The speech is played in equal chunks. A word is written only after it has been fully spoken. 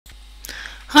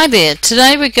Hi there,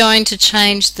 today we're going to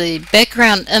change the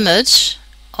background image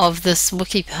of this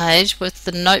wiki page with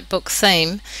the notebook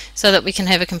theme so that we can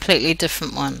have a completely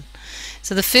different one.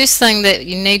 So the first thing that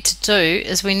you need to do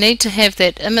is we need to have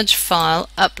that image file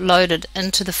uploaded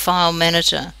into the file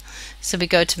manager. So we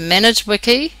go to Manage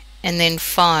Wiki and then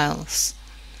Files.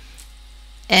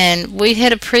 And we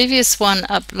had a previous one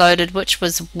uploaded which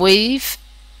was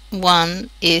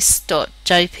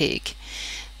weave1s.jpg.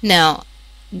 Now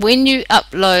when you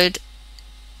upload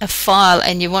a file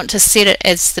and you want to set it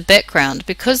as the background,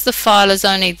 because the file is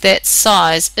only that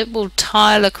size, it will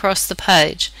tile across the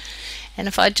page. And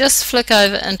if I just flick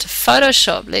over into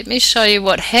Photoshop, let me show you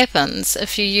what happens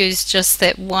if you use just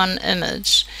that one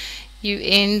image. You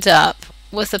end up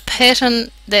with a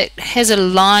pattern that has a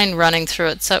line running through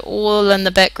it, so all in the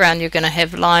background you're going to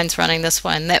have lines running this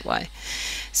way and that way.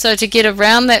 So to get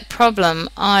around that problem,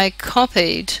 I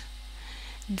copied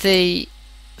the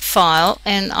file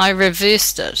and I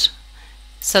reversed it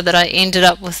so that I ended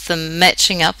up with them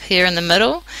matching up here in the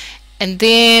middle, and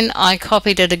then I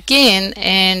copied it again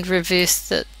and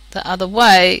reversed it the other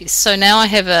way. So now I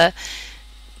have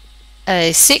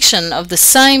a section of the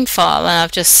same file and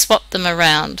I've just swapped them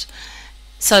around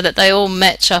so that they all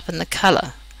match up in the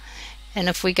color. And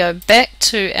if we go back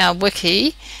to our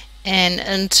wiki and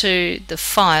into the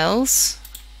files,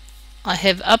 I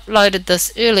have uploaded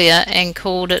this earlier and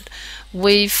called it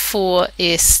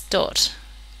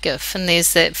weave4s.gif, and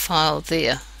there's that file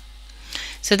there.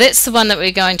 So that's the one that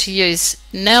we're going to use.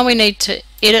 Now we need to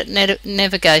edit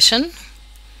navigation,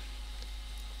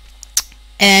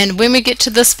 and when we get to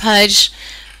this page,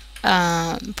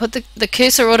 put the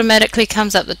cursor automatically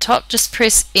comes up the top. Just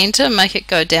press enter, make it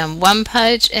go down one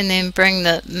page, and then bring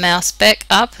the mouse back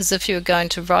up as if you were going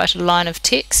to write a line of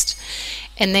text,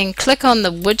 and then click on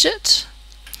the widget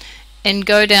and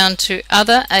go down to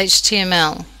other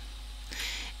HTML,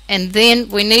 and then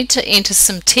we need to enter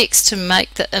some text to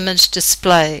make the image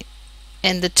display.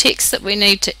 And the text that we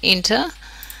need to enter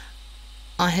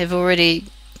I have already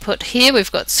put here.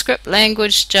 We've got script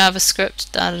language,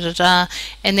 JavaScript,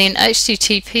 and then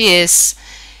HTTPS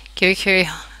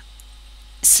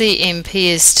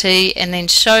CMPST, and then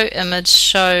show image,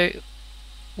 show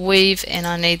weave, and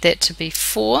I need that to be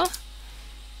 4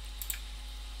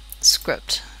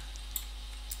 script.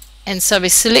 And so we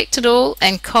select it all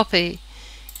and copy,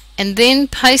 and then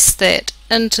paste that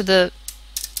into the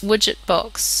widget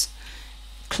box.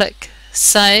 Click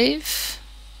save,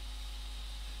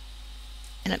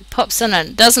 and it pops in and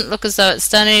it doesn't look as though it's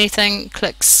done anything.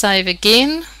 Click save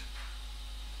again,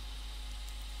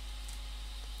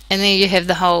 and there you have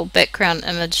the whole background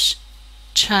image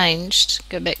changed.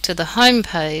 Go back to the home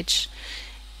page,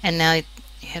 and now you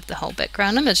have the whole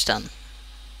background image done.